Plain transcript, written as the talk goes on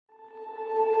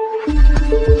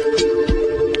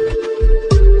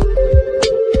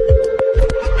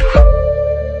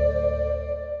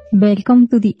Welcome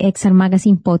to the XR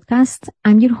Magazine podcast.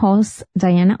 I'm your host,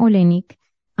 Diana Olenik,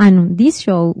 and on this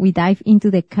show, we dive into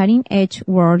the cutting-edge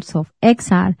worlds of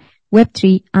XR,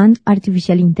 Web3, and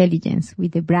artificial intelligence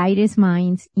with the brightest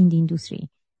minds in the industry,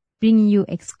 bringing you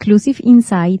exclusive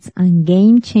insights and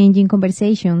game-changing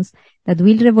conversations that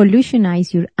will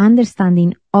revolutionize your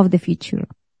understanding of the future.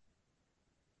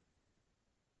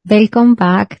 Welcome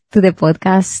back to the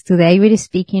podcast. Today we're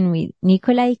speaking with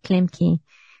Nicolai Klemke,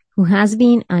 who has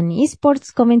been an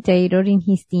esports commentator in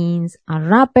his teens, a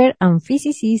rapper and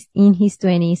physicist in his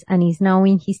 20s, and is now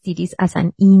in his 30s as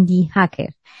an indie hacker.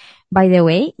 By the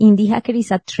way, indie hacker is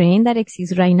a trend that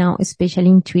exists right now, especially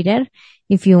in Twitter.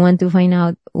 If you want to find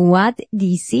out what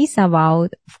this is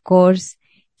about, of course,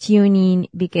 tune in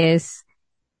because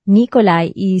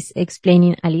Nicolai is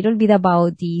explaining a little bit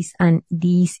about this and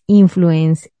this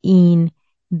influence in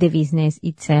the business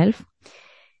itself.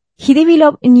 He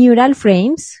developed Neural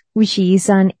Frames, which is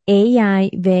an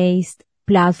AI-based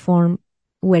platform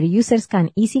where users can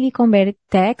easily convert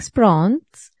text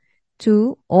prompts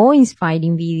to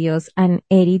awe-inspiring videos and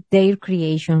edit their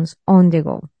creations on the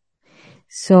go.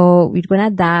 So we're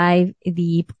going to dive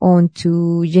deep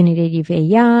onto generative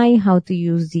AI, how to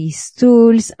use these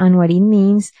tools and what it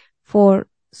means for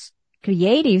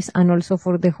creatives and also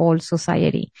for the whole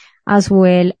society, as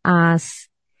well as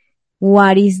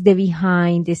what is the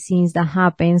behind the scenes that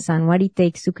happens and what it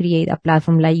takes to create a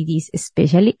platform like this,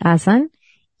 especially as an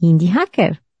indie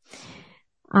hacker.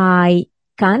 I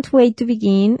can't wait to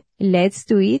begin. Let's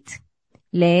do it.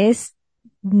 Let's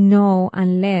know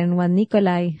and learn what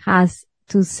Nicolai has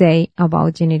to say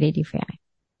about generative AI.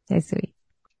 Let's do it.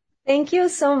 Thank you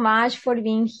so much for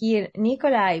being here,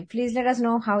 Nicolai. Please let us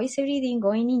know how is everything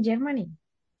going in Germany?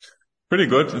 Pretty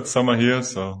good. It's summer here,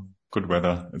 so good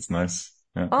weather. It's nice.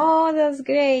 Yeah. Oh, that's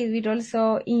great. We're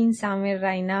also in summer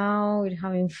right now. We're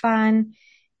having fun.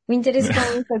 Winter is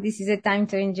coming, so this is a time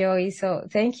to enjoy. So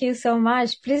thank you so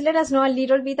much. Please let us know a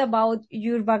little bit about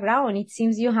your background. It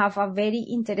seems you have a very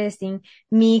interesting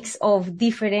mix of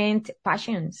different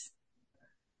passions.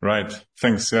 Right.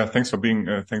 Thanks. Yeah. Thanks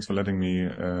for letting me,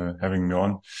 having me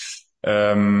on.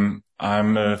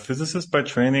 I'm a physicist by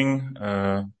training.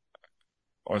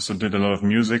 Also did a lot of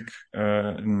music,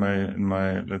 in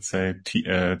my, let's say,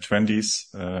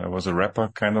 20s. I was a rapper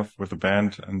kind of with a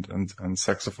band and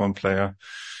saxophone player.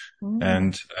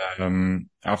 And,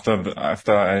 after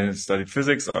I studied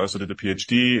physics, I also did a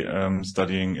PhD,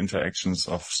 studying interactions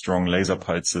of strong laser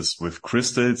pulses with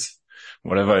crystals,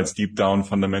 whatever, it's deep down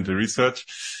fundamental research.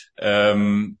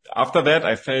 After that,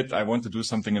 I felt I want to do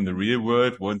something in the real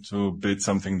world, want to build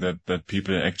something that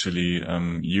people actually,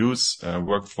 use,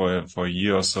 worked for a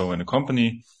year or so in a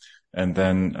company, and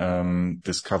then,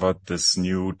 discovered this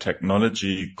new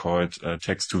technology called,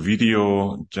 text to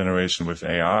video generation with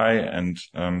AI, and,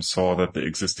 saw that the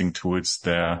existing tools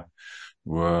there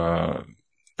were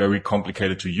very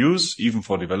complicated to use, even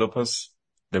for developers.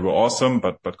 They were awesome,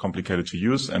 but complicated to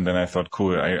use. And then I thought,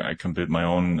 cool, I can build my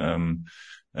own,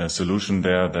 solution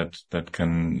there that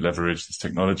can leverage this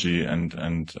technology and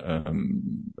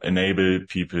enable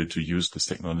people to use this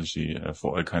technology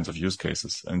for all kinds of use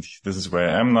cases. And this is where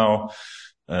I am now.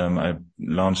 I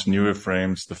launched Neural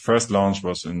Frames. The first launch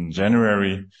was in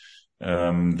January.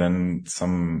 Then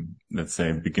some, let's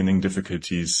say, beginning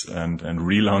difficulties and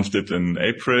relaunched it in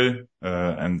April.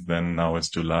 And then now it's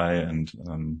July and,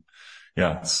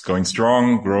 yeah, it's going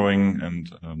strong, growing,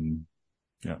 and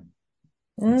yeah.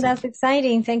 That's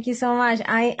exciting. Thank you so much.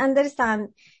 I understand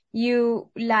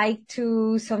you like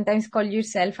to sometimes call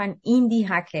yourself an indie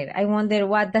hacker. I wonder,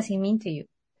 what does it mean to you?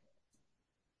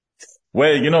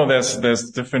 Well,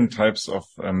 there's different types of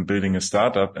building a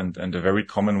startup, and a very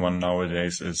common one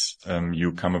nowadays is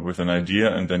you come up with an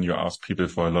idea and then you ask people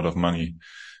for a lot of money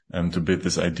to build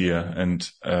this idea. And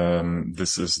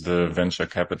this is the venture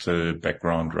capital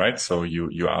background, right? So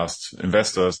you asked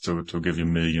investors to give you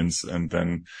millions, and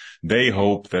then they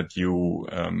hope that you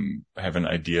have an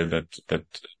idea that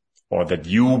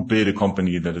you build a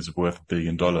company that is worth $1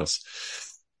 billion.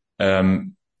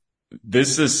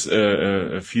 This is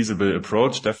a feasible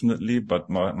approach, definitely, but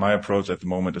my approach at the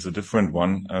moment is a different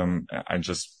one. I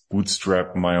just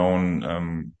bootstrap my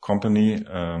own company.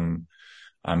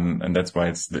 And that's why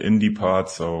it's the indie part.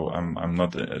 So I'm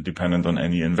not dependent on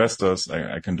any investors.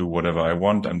 I can do whatever I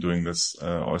want. I'm doing this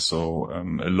also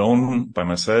alone by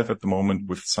myself at the moment,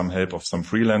 with some help of some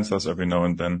freelancers every now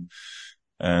and then.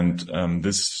 And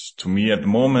this to me at the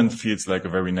moment feels like a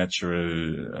very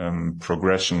natural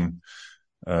progression.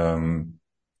 Like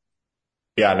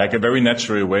a very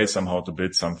natural way somehow to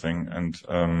build something. And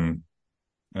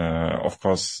Of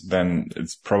course, then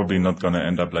it's probably not going to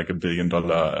end up like $1 billion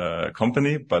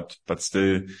company, but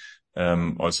still,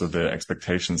 also the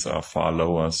expectations are far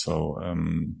lower. So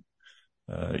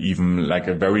even like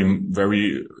a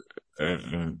very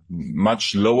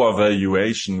much lower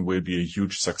valuation will be a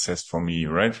huge success for me,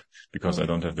 right? Because I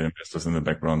don't have the investors in the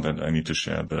background that I need to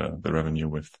share the revenue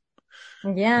with.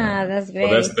 Yeah, that's So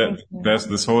great. Thank you. there's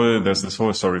this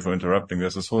whole, sorry for interrupting,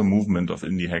 there's this whole movement of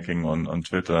indie hacking on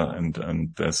Twitter,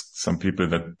 and there's some people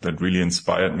that really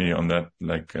inspired me on that,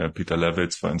 like Peter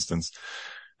Levitz, for instance.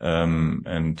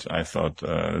 And I thought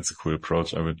it's a cool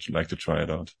approach. I would like to try it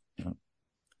out. Yeah.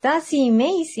 That's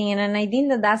amazing. And I think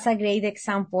that that's a great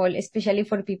example, especially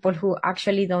for people who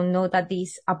actually don't know that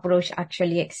this approach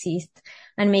actually exists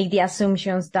and make the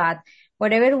assumptions that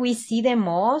whatever we see the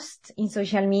most in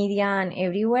social media and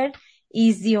everywhere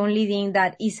is the only thing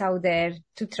that is out there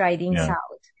to try things Yeah.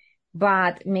 out.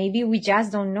 But maybe we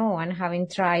just don't know and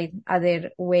haven't tried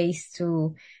other ways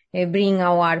to bring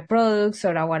our products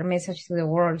or our message to the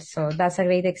world. So that's a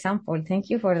great example. Thank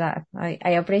you for that. I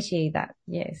appreciate that.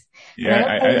 Yes. And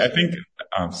Yeah, I think,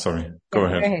 sorry, go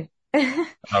yeah, ahead. go ahead.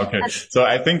 Okay. So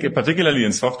I think particularly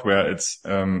in software, it's,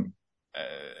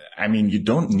 I mean, you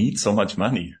don't need so much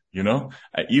money, you know?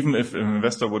 Even if an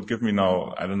investor would give me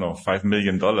now, I don't know, $5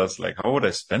 million, like how would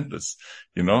I spend this?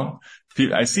 You know,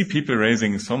 I see people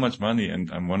raising so much money and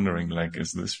I'm wondering, like,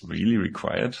 is this really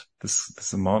required?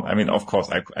 This amount? I mean, of course,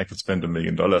 I could spend $1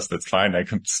 million. That's fine. I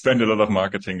could spend a lot of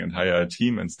marketing and hire a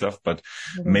team and stuff, but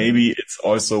maybe it's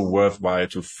also worthwhile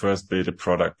to first build a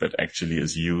product that actually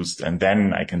is used, and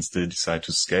then I can still decide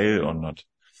to scale or not.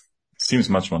 Seems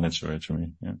much more natural to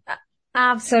me. Yeah.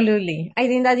 Absolutely. I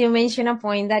think that you mentioned a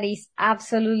point that is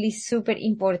absolutely super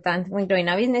important when growing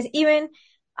a business. Even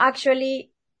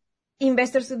actually,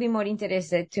 investors would be more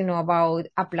interested to know about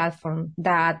a platform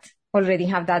that already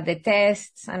have that the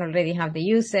tests and already have the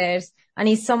users. And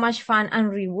it's so much fun and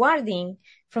rewarding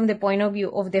from the point of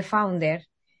view of the founder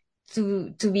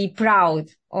to be proud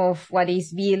of what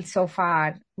is built so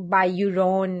far by your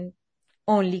own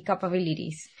only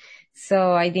capabilities.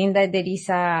 So I think that there is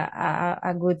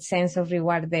a good sense of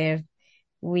reward there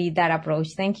with that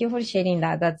approach. Thank you for sharing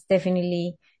that. That's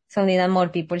definitely something that more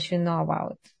people should know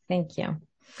about. Thank you.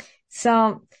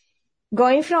 So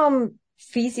going from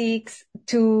physics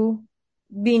to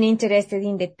being interested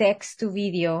in the text to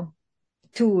video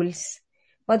tools,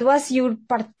 what was your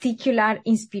particular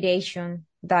inspiration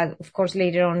that, of course,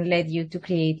 later on led you to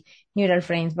create Neural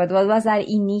Frames? But what was that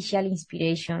initial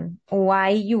inspiration? Why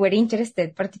you were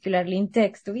interested particularly in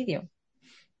text to video?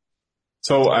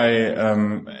 So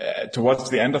towards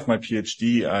the end of my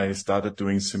PhD, I started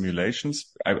doing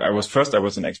simulations. I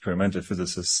was an experimental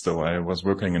physicist, so I was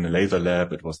working in a laser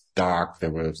lab. It was dark.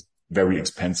 There was very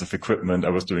expensive equipment.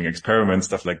 I was doing experiments,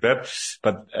 stuff like that.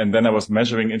 And then I was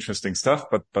measuring interesting stuff.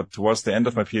 But towards the end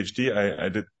of my PhD, I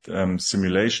did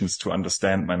simulations to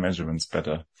understand my measurements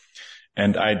better.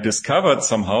 And I discovered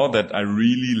somehow that I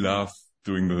really love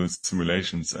doing those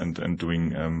simulations and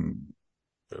doing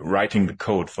writing the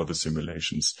code for the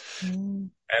simulations.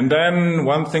 And then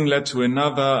one thing led to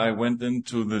another. I went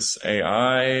into this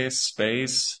AI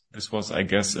space. This was, I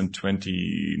guess, in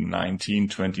 2019,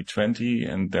 2020.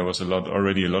 And there was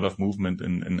already a lot of movement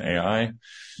in AI.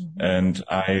 And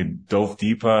I dove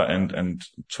deeper and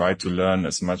tried to learn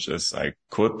as much as I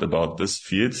could about this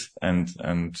field. And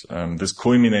this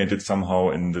culminated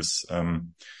somehow in this,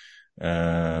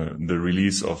 the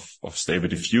release of Stable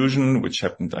Diffusion, which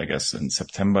happened, I guess, in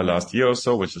September last year or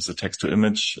so, which is a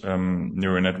text-to-image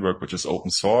neural network, which is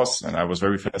open source, and I was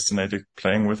very fascinated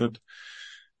playing with it.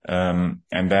 And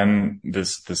then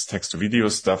this text-to-video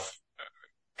stuff,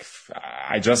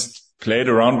 I just played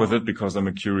around with it because I'm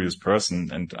a curious person,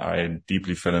 and I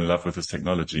deeply fell in love with this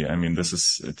technology. I mean,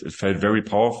 it felt very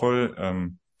powerful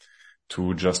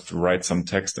to just write some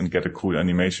text and get a cool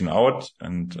animation out,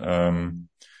 and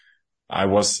I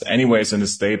was anyways in a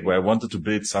state where I wanted to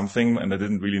build something and I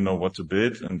didn't really know what to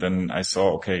build. And then I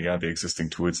saw, okay, yeah, the existing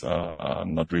tools are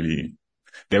not really,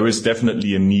 there is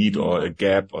definitely a need or a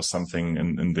gap or something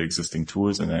in the existing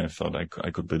tools. And I thought I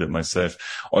could build it myself.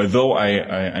 Although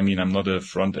I mean, I'm not a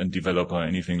front end developer or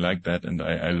anything like that. And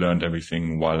I learned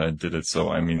everything while I did it. So,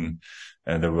 I mean,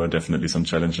 there were definitely some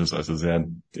challenges also there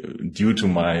due to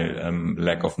my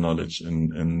lack of knowledge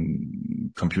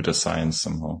in computer science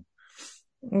somehow.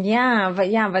 Yeah,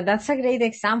 but that's a great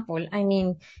example. I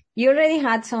mean, you already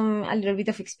had a little bit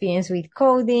of experience with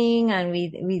coding and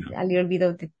with a little bit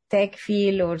of the tech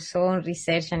field or so,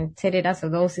 research and etc. So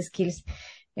those skills,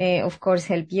 of course,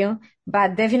 help you.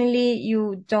 But definitely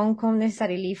you don't come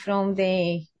necessarily from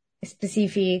the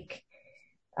specific,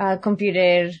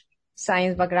 computer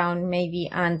science background maybe,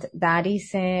 and that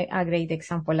is a great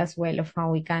example as well of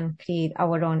how we can create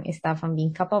our own stuff and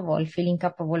feeling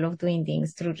capable of doing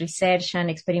things through research and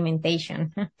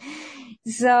experimentation.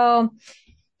 So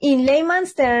in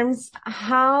layman's terms,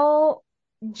 how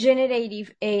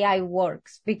generative AI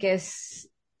works, because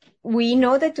we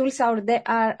know the tools are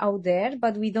out there,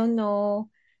 but we don't know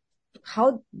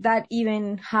how that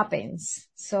even happens.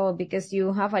 So because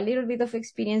you have a little bit of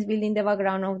experience building the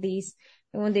background of this,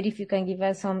 I wonder if you can give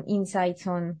us some insights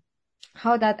on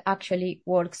how that actually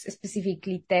works,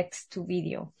 specifically text to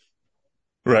video.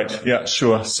 Right. Yeah,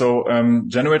 sure. So,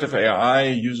 generative AI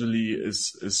usually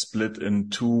is split in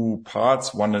two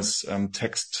parts. One is,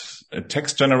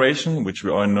 text generation, which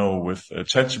we all know with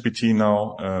ChatGPT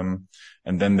now.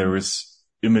 And then there is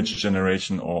image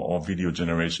generation or video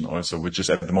generation also, which is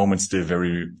at the moment still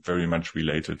very, very much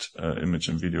related, image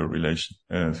and video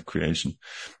creation.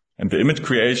 And the image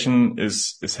creation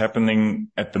is happening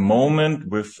at the moment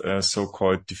with,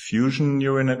 so-called diffusion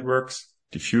neural networks,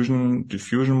 diffusion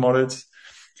models,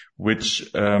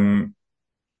 which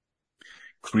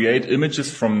create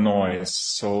images from noise.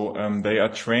 So they are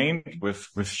trained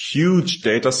with huge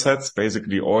data sets,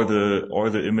 basically all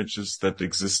the images that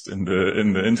exist in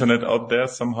the internet out there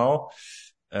somehow.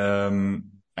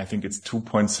 I think it's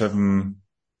 2.7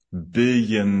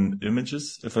 billion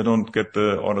images, if I don't get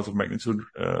the orders of magnitude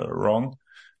wrong.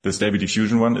 The Stable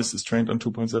Diffusion one is trained on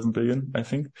 2.7 billion, I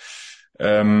think.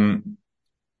 And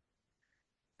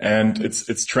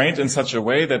it's trained in such a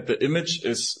way that the image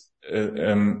is,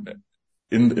 in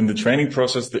the training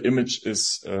process, the image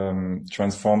is,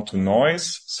 transformed to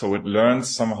noise. So it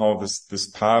learns somehow this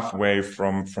pathway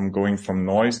from going from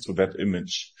noise to that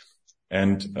image.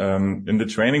 And, in the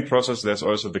training process, there's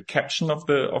also the caption of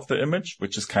the image,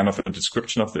 which is kind of a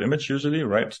description of the image usually,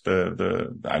 right?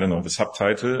 I don't know, the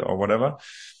subtitle or whatever.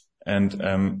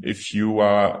 And if you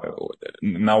are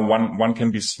now one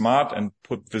can be smart and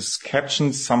put this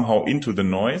caption somehow into the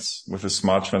noise with a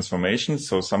smart transformation.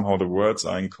 So somehow the words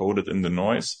are encoded in the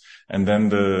noise, and then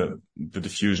the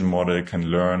diffusion model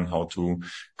can learn how to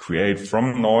create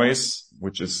from noise,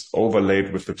 which is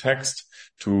overlaid with the text,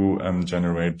 to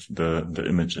generate the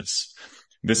images.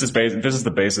 This is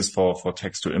the basis for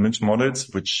text to image models,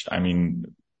 which, I mean,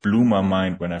 blew my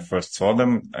mind when I first saw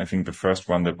them. I think the first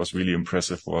one that was really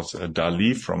impressive was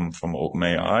DALL-E from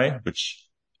OpenAI, which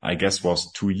I guess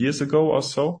was 2 years ago or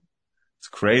so. It's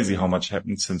crazy how much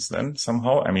happened since then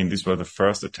somehow. I mean, these were the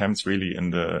first attempts really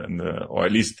or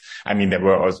at least, I mean, there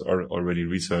were also already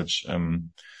research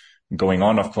going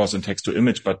on, of course, in text to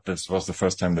image, but this was the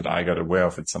first time that I got aware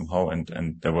of it somehow.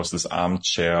 And there was this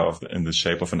armchair in the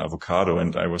shape of an avocado,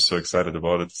 and I was so excited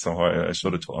about it. Somehow I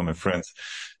showed it to all my friends.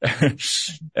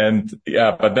 And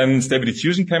yeah, but then Stable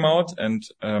Diffusion came out, and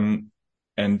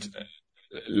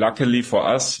luckily for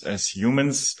us as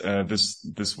humans,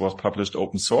 this was published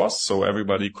open source, so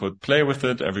everybody could play with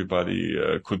it. Everybody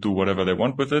could do whatever they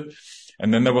want with it.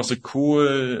 And then there was a cool,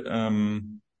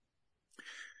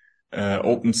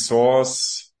 open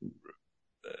source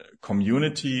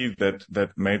community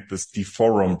that made this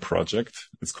Deforum project.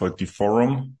 It's called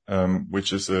Deforum,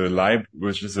 which is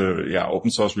a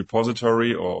open source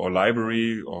repository or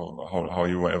library, or how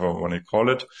you ever want to call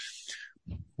it,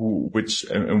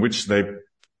 in which they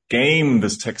game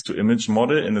this text to image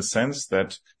model, in the sense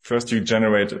that first you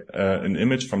generate an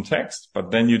image from text,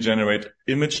 but then you generate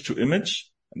image to image.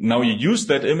 Now you use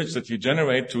that image that you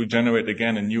generate to generate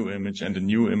again a new image and a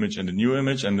new image and a new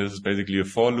image. And this is basically a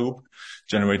for loop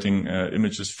generating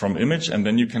images from image. And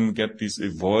then you can get these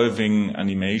evolving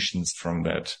animations from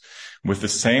that. With the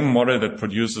same model that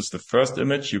produces the first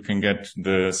image, you can get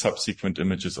the subsequent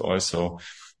images also.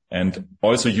 And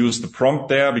also use the prompt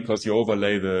there, because you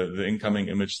overlay the incoming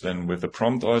image then with the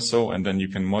prompt also. And then you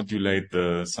can modulate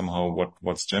somehow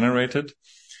what's generated.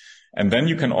 And then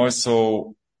you can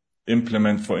also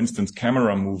implement, for instance,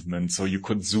 camera movement. So you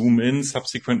could zoom in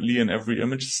subsequently in every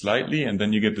image slightly, and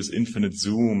then you get this infinite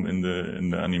zoom in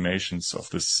the animations of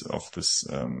this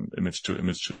image to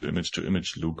image to image to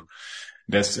image loop.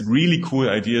 There's really cool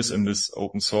ideas in this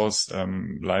open source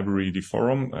library,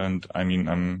 Deforum, and I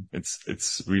mean,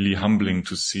 it's really humbling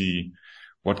to see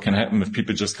what can happen if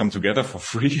people just come together for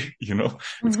free.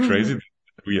 It's crazy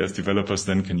that we as developers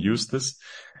then can use this.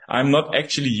 I'm not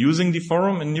actually using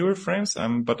Deforum in neural frames,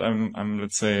 but I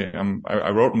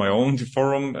wrote my own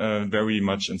Deforum, very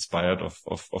much inspired of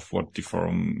what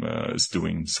Deforum is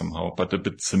doing somehow, but a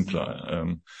bit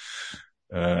simpler,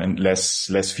 and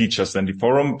less features than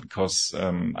Deforum, because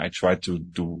I try to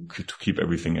keep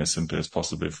everything as simple as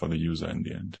possible for the user in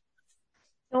the end.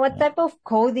 So what type of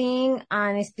coding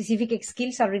and specific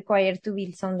skills are required to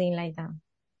build something like that?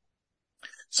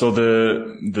 So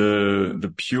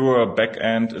the pure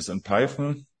backend is in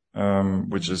Python,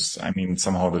 which is, I mean,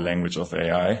 somehow the language of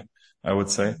AI, I would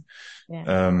say.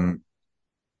 Yeah.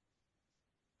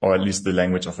 Or at least the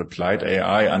language of applied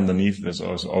AI. Underneath, there's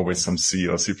also always some C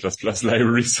or C++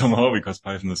 library somehow, because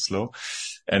Python is slow.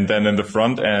 And then in the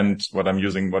front end, what I'm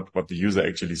using, what the user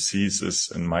actually sees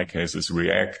is, in my case, is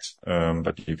React.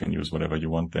 But you can use whatever you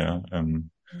want there.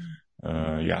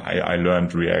 I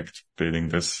learned React building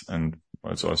this, and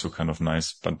it's also kind of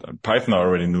nice. But Python I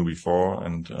already knew before,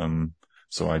 and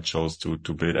so I chose to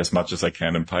build as much as I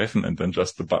can in Python, and then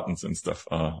just the buttons and stuff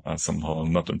are somehow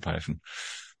not in Python.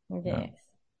 Yes. Yeah.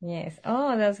 Yes.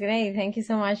 Oh, that's great. Thank you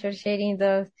so much for sharing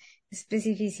the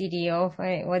specificity of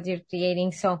what you're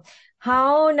creating. So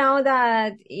how, now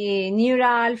that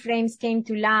neural frames came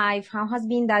to life, how has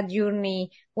been that journey?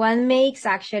 What makes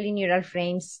actually neural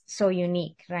frames so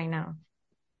unique right now?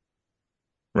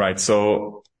 Right.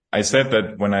 So I said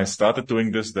that when I started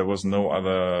doing this, there was no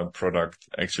other product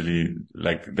actually,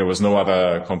 like there was no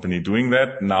other company doing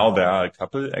that. Now there are a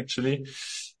couple actually.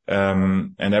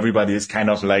 And everybody is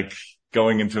kind of like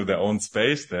going into their own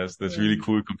space. There's really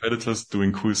cool competitors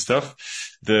doing cool stuff.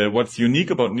 What's unique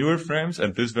about neural frames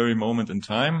at this very moment in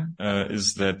time,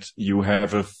 is that you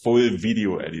have a full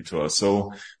video editor.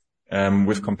 So,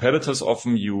 with competitors,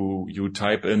 often you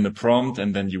type in the prompt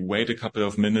and then you wait a couple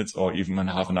of minutes or even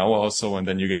half an hour or so, and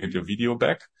then you get your video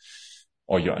back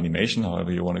or your animation,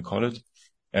 however you want to call it.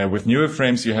 With neural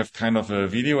frames, you have kind of a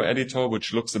video editor,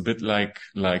 which looks a bit like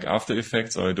After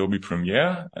Effects or Adobe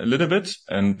Premiere a little bit.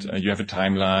 And you have a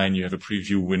timeline, you have a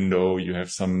preview window, you have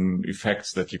some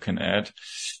effects that you can add.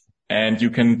 And you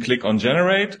can click on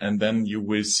generate, and then you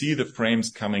will see the frames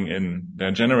coming in.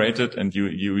 They're generated and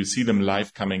you will see them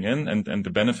live coming in. And the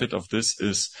benefit of this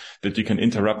is that you can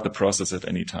interrupt the process at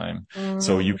any time.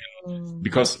 So you can,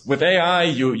 because with AI,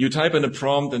 you type in a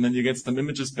prompt and then you get some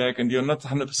images back and you're not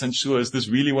 100% sure, is this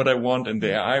really what I want? And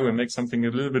the AI will make something a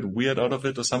little bit weird out of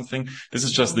it or something. This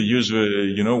is just the usual,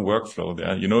 workflow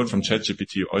there. You know it from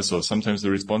ChatGPT also. Sometimes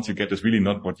the response you get is really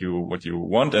not what you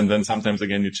want. And then sometimes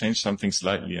again, you change something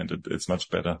slightly and it's much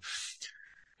better.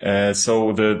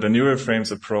 So the neural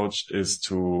frames approach is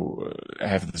to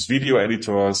have this video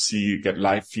editor, get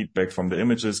live feedback from the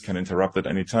images, can interrupt at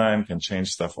any time, can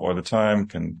change stuff all the time,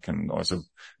 can also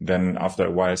then after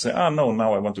a while say, no,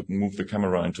 now I want to move the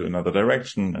camera into another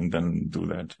direction, and then do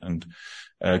that. And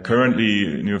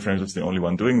currently neural frames is the only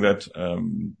one doing that.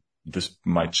 This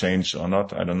might change or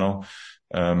not, I don't know.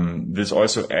 This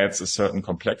also adds a certain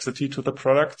complexity to the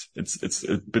product. It's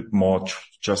a bit more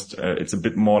it's a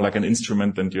bit more like an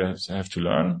instrument than you have to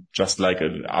learn. Just like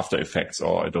After Effects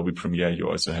or Adobe Premiere, you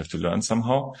also have to learn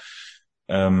somehow.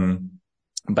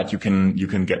 But you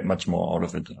can get much more out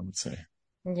of it, I would say.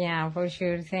 Yeah, for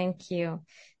sure. Thank you.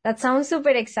 That sounds super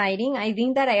exciting. I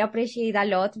think that I appreciate a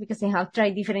lot because I have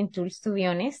tried different tools, to be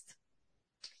honest.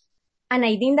 And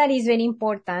I think that is very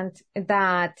important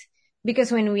that,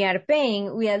 because when we are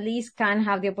paying, we at least can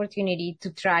have the opportunity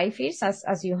to try first,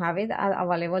 as you have it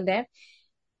available there.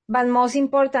 But most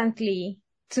importantly,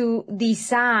 to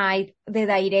decide the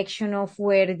direction of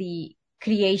where the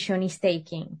creation is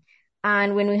taking.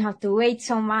 And when we have to wait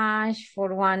so much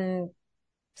for one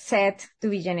set to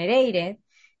be generated,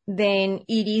 then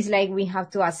it is like we have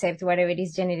to accept whatever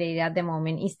is generated at the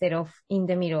moment instead of in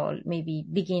the middle, maybe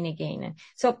begin again.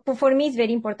 So for me, it's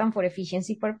very important for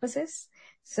efficiency purposes.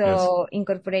 So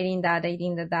incorporating that, I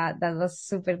think that was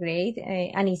super great.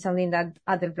 And it's something that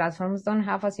other platforms don't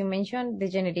have, as you mentioned. The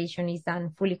generation is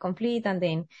done fully complete, and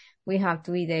then we have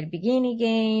to either begin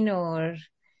again or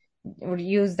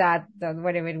use that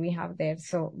whatever we have there.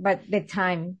 So, but the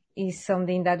time is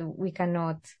something that we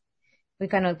cannot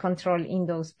control in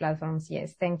those platforms.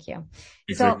 Yes. Thank you.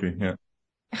 Exactly. So, yeah.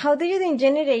 How do you think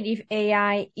generative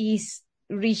AI is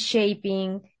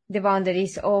reshaping the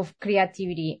boundaries of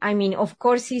creativity? I mean, of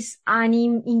course, it's an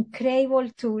incredible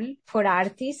tool for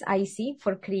artists, I see,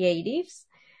 for creatives.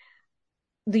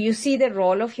 Do you see the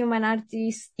role of human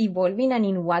artists evolving, and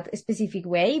in what specific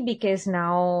way? Because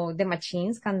now the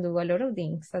machines can do a lot of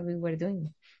things that we were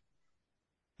doing.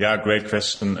 Yeah, great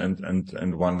question,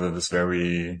 and one that is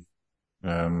very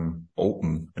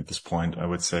open at this point, I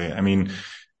would say. I mean,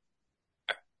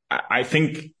 I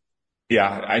think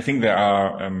there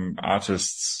are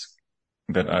artists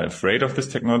that are afraid of this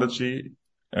technology.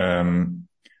 Then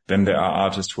there are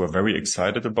artists who are very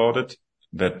excited about it,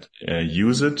 that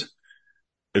use it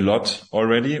a lot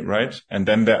already, right? And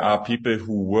then there are people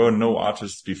who were no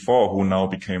artists before who now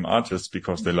became artists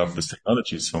because they love this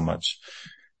technology so much.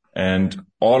 And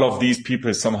all of these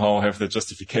people somehow have the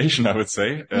justification, I would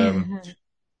say.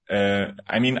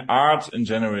 I mean, art in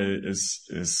general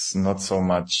is not so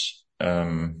much,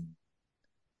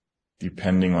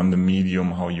 depending on the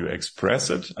medium, how you express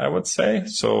it, I would say.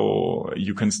 So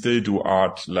you can still do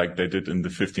art like they did in the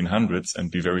 1500s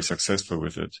and be very successful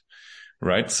with it,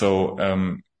 right? So,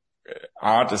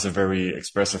 art is a very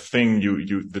expressive thing.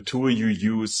 The tool you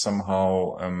use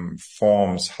somehow,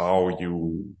 forms how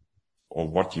you or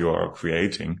what you are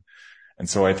creating. And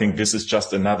so I think this is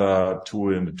just another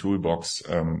tool in the toolbox,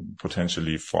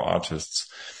 potentially for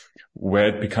artists. Where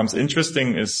it becomes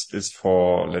interesting is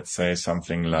for, let's say,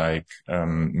 something like,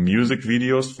 music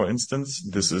videos, for instance.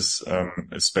 This is,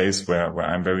 a space where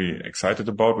I'm very excited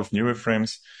about with neural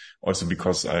frames. Also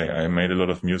because I made a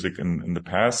lot of music in the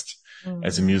past. Mm-hmm.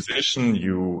 As a musician,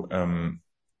 you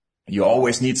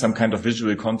always need some kind of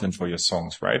visual content for your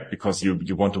songs, right? Because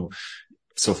you want to.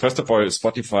 So first of all,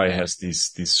 Spotify has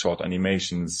these short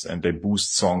animations and they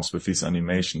boost songs with these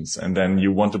animations. And then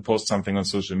you want to post something on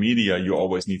social media, you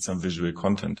always need some visual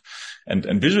content.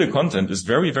 And visual content is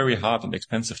very, very hard and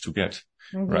expensive to get,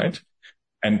 mm-hmm. right?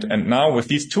 And now with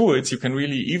these tools, you can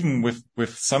really, even with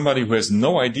somebody who has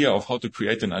no idea of how to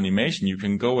create an animation, you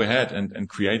can go ahead and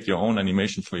create your own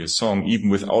animation for your song, even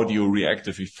with audio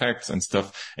reactive effects and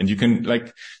stuff. And you can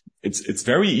it's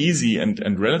very easy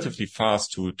and relatively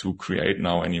fast to create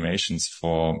now animations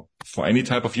for any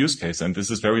type of use case. And this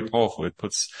is very powerful. It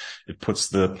puts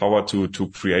the power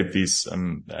to create these,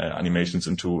 animations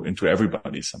into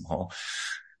everybody somehow.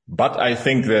 But I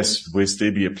think will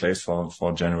still be a place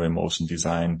for general motion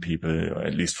design people,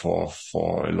 at least for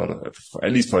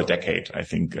at least for a decade, I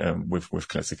think, with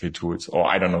classical tools. Or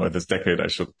I don't know, this decade I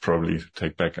should probably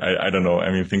take back. I don't know.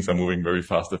 I mean, things are moving very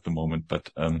fast at the moment, but,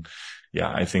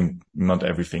 yeah, I think not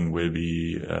everything will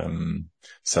be,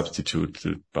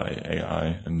 substituted by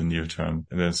AI in the near term.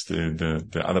 There's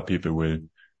the other people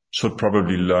should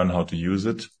probably learn how to use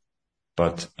it,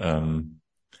 but,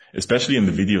 especially in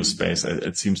the video space,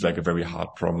 it seems like a very hard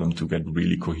problem to get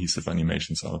really cohesive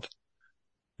animations out.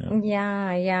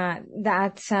 Yeah.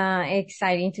 That's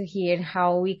exciting to hear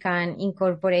how we can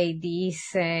incorporate these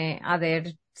other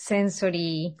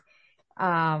sensory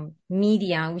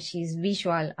media, which is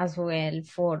visual as well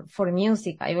for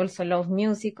music. I also love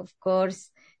music, of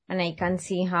course, and I can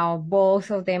see how both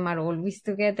of them are always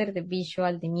together, the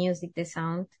visual, the music, the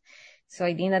sound. So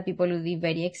I think that people will be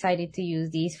very excited to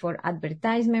use this for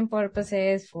advertisement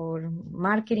purposes, for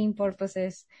marketing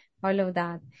purposes, all of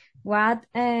that. What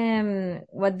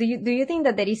do you think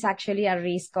that there is actually a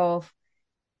risk of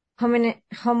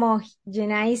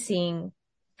homogenizing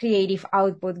creative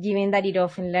output, given that it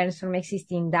often learns from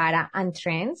existing data and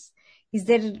trends?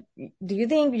 Do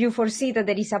you foresee that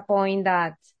there is a point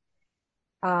that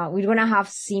we're going to have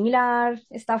similar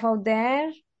stuff out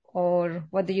there? Or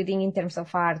what do you think in terms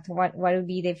of art? What will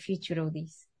be the future of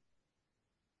this?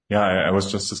 Yeah, I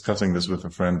was just discussing this with a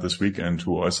friend this weekend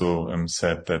who also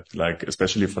said that, like,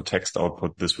 especially for text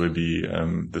output, this will be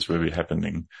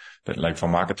happening. That, like, for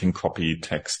marketing copy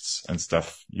texts and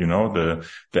stuff, the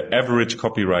average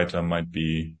copywriter might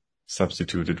be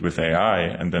substituted with AI,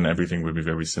 and then everything will be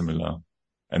very similar.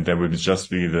 And there will just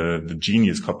be the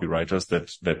genius copywriters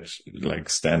that like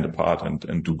stand apart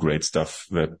and do great stuff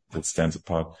that stands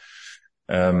apart.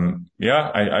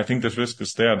 I think this risk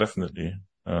is there definitely,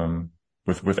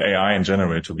 with AI in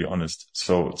general, to be honest.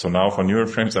 So now for neural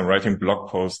frames, I'm writing blog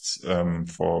posts,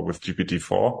 with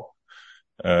GPT-4,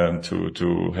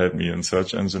 to help me in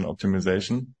search engine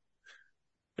optimization.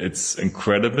 It's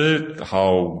incredible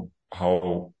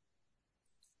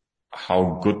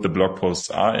how good the blog posts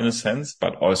are in a sense,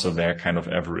 but also they're kind of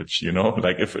average,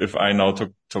 like if I now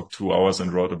took 2 hours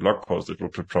and wrote a blog post, it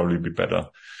would probably be better,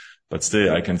 but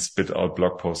still I can spit out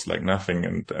blog posts like nothing.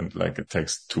 And like it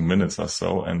takes 2 minutes or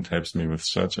so and helps me with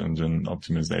search engine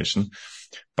optimization.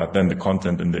 But then the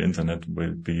content in the internet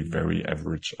will be very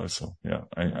average also. Yeah.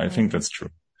 I think that's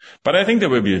true. But I think there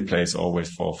will be a place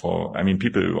always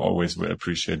people always will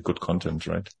appreciate good content,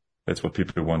 right? That's what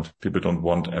people want. People don't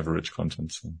want average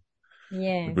content. So.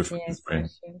 Yes, for sure.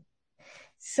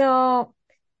 So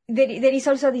there is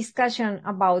also discussion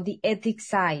about the ethics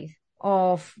side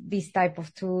of this type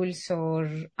of tools or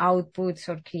outputs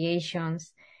or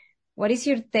creations. What is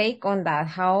your take on that?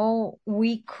 How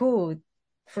we could,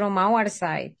 from our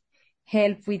side,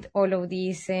 help with all of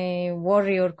these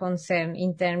worry or concern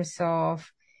in terms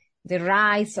of the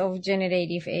rise of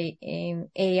generative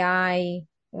AI?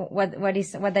 What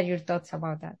are your thoughts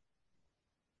about that?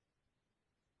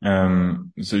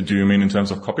 So do you mean in terms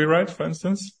of copyright, for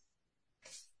instance?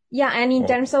 Yeah, and in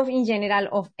terms of, in general,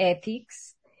 of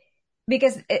ethics,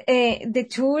 because the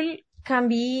tool can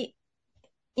be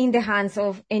in the hands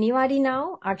of anybody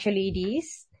now. Actually, it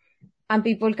is. and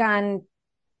people can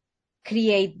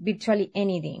create virtually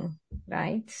anything,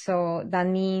 right? So that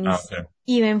means Okay.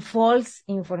 even false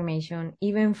information,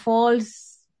 even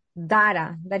false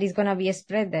data that is going to be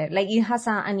spread there. Like it has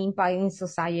an impact in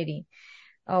society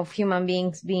of human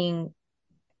beings being,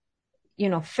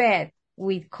 fed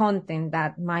with content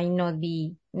that might not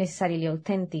be necessarily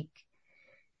authentic.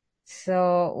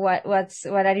 So what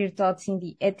are your thoughts in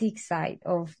the ethics side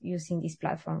of using these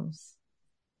platforms?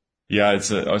 Yeah,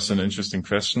 it's also an interesting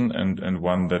question and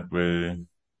one that will,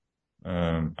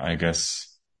 I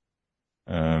guess,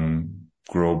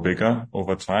 grow bigger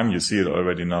over time. You see it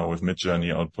already now with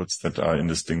Midjourney outputs that are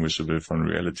indistinguishable from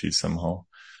reality somehow.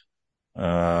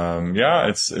 Yeah,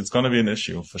 it's going to be an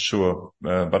issue for sure.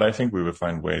 But I think we will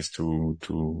find ways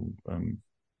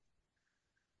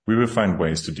we will find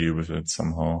ways to deal with it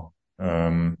somehow.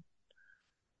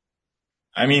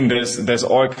 I mean, there's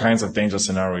all kinds of danger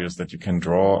scenarios that you can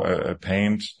draw,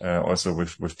 paint, also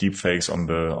with deep fakes on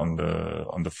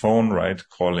the phone, right?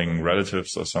 Calling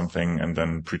relatives or something and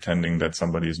then pretending that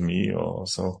somebody is me or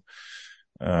so.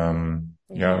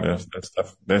 Yeah,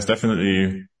 there's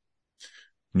definitely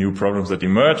new problems that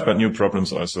emerge, but new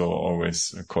problems also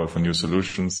always call for new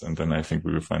solutions. And then I think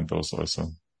we will find those also.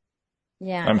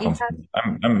 Yeah, I'm it has,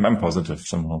 confident. I'm positive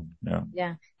somehow. Yeah.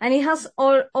 yeah. And it has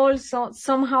also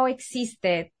somehow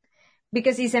existed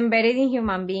because it's embedded in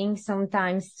human beings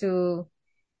sometimes to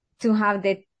have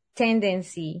the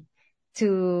tendency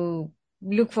to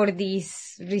look for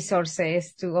these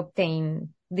resources to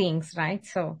obtain things, right?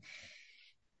 So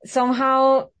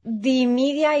somehow the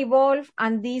media evolve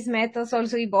and these methods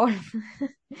also evolve. So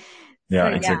Yeah,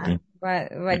 yeah, exactly.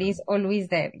 but it's always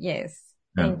there. Yes.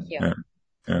 Yeah, Thank you. yeah,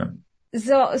 yeah.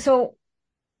 So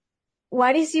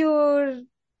what is your,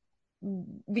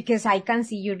 because I can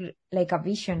see you like a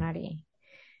visionary.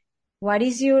 What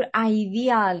is your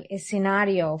ideal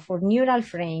scenario for neural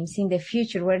frames in the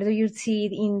future? Where do you see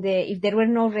it if there were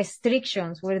no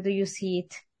restrictions, where do you see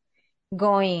it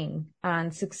going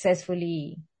and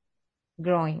successfully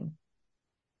growing?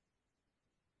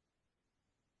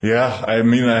 Yeah, I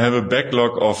mean, I have a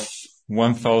backlog of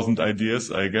 1,000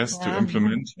 ideas, I guess, to Yeah.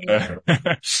 implement. Yeah.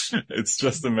 It's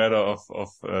just a matter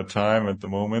of time at the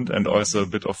moment and also a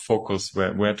bit of focus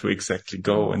where to exactly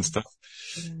go and stuff.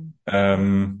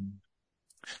 Um,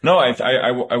 no,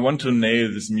 I want to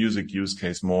nail this music use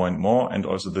case more and more and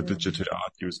also the digital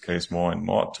art use case more and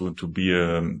more to be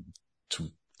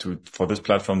for this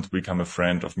platform to become a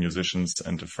friend of musicians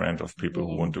and a friend of people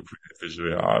who want to create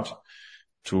visual art.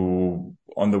 To,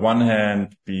 on the one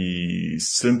hand, be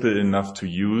simple enough to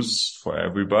use for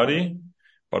everybody,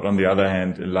 but on the other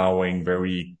hand, allowing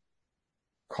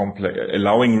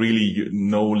really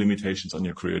no limitations on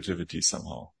your creativity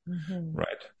somehow,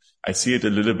 right? I see it a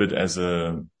little bit as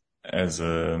a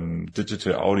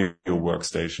digital audio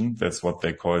workstation. That's what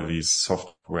they call these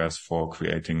softwares for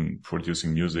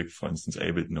producing music, for instance,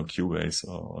 Ableton or Cubase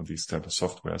or these type of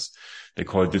softwares. They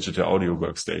call it digital audio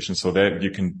workstation. So there you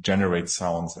can generate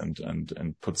sounds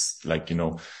and put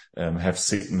have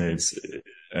signals,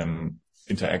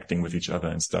 interacting with each other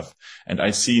and stuff. And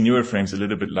I see neural frames a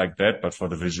little bit like that, but for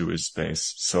the visual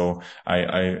space. So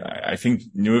I think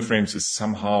neural frames is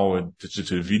somehow a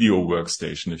digital video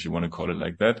workstation, if you want to call it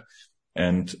like that.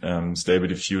 And Stable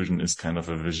Diffusion is kind of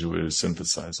a visual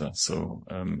synthesizer. So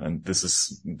and this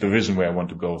is the vision where I want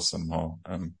to go somehow.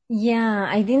 Yeah,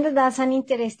 I think that's an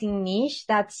interesting niche.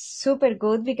 That's super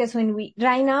good because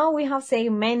right now we have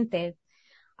segmented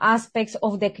aspects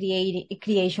of the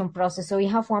creation process. So we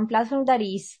have one platform that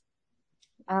is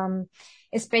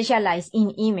specialized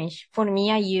in image. For me,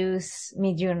 I use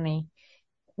Midjourney.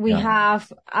 We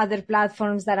have other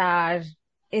platforms that are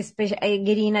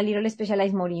getting a little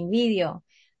specialized more in video.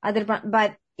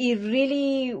 But it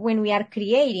really, when we are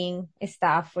creating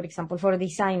stuff, for example, for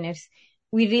designers,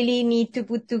 we really need to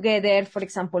put together, for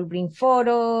example, bring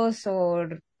photos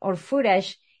or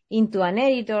footage into an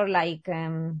editor like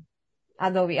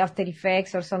Adobe After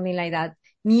Effects or something like that,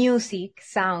 music,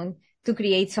 sound, to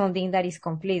create something that is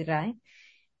complete, right?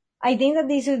 I think that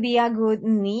this would be a good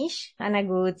niche and a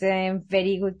good,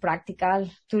 very good practical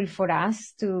tool for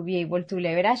us to be able to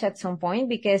leverage at some point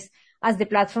because as the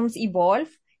platforms evolve,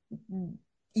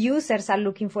 users are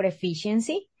looking for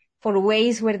efficiency, for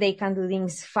ways where they can do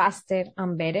things faster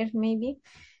and better, maybe.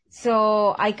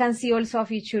 So I can see also a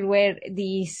future where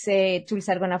these tools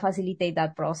are going to facilitate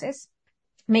that process,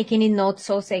 making it not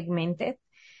so segmented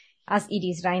as it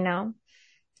is right now.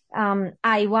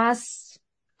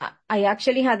 I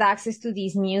actually had access to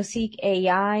this music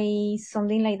AI,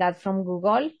 something like that from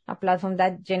Google, a platform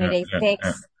that generates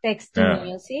text to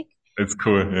music. It's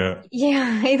cool. Yeah.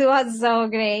 Yeah, it was so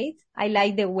great. I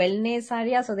like the wellness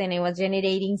area. So then I was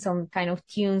generating some kind of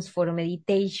tunes for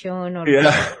meditation or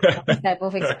Yeah. this type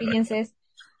of experiences.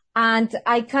 And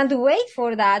I can't wait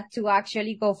for that to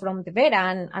actually go from the beta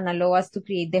and allow us to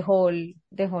create the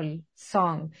whole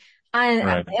song.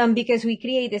 Right. And because we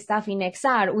create the stuff in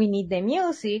XR, we need the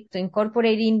music to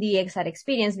incorporate in the XR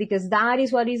experience because that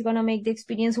is what is going to make the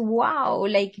experience wow,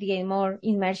 like create more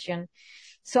immersion.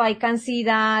 So I can see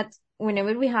that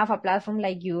whenever we have a platform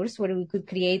like yours where we could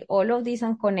create all of this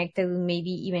and connect it with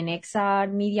maybe even XR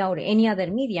media or any other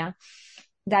media,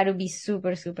 that would be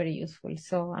super, super useful.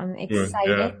 So I'm Cool. Yeah.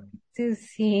 excited to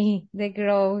see the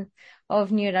growth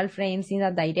of neural frames in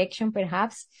that direction,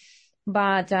 perhaps.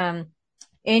 But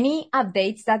any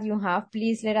updates that you have,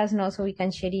 please let us know so we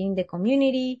can share it in the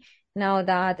community. Now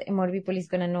that more people is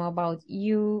going to know about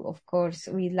you, of course,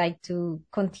 we'd like to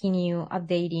continue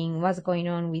updating what's going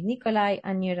on with Nicolai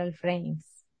and neural frames.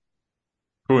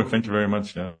 Cool. Thank you very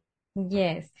much. Yeah.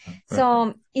 Yes. Yeah.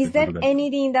 So, is Looking there to that.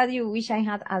 anything that you wish I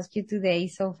had asked you today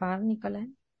so far, Nicolai?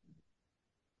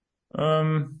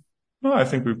 Um, no, I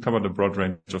think we've covered a broad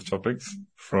range of topics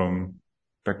from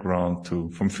background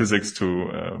from physics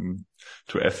to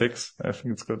ethics. I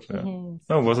think it's good. Yeah. Yes.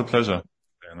 No, it was a pleasure.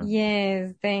 Diana.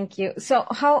 Yes, thank you. So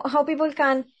how people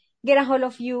can get a hold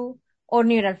of you or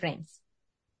neural frames?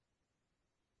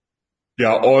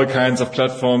 Yeah, all kinds of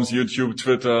platforms, YouTube,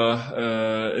 Twitter,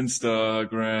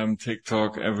 Instagram,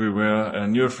 TikTok, everywhere.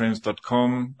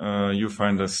 Neuroframes.com. You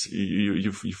find us,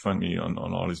 you find me on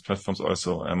all these platforms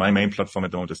also. My main platform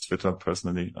at the moment is Twitter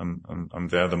personally. I'm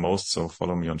there the most. So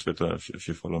follow me on Twitter if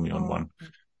you follow me on Oh, one.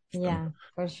 yeah,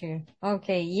 for sure.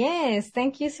 Okay, yes,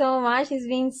 thank you so much. It's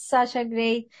been such a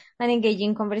great and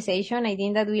engaging conversation. I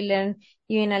think that we learned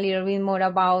even a little bit more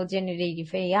about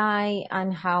generative AI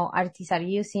and how artists are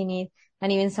using it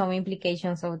and even some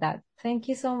implications of that. Thank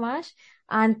you so much.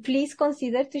 And please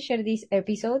consider to share this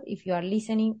episode if you are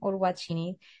listening or watching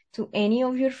it to any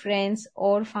of your friends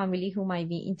or family who might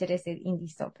be interested in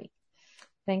this topic.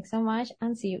 Thanks so much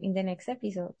and see you in the next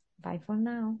episode. Bye for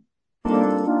now.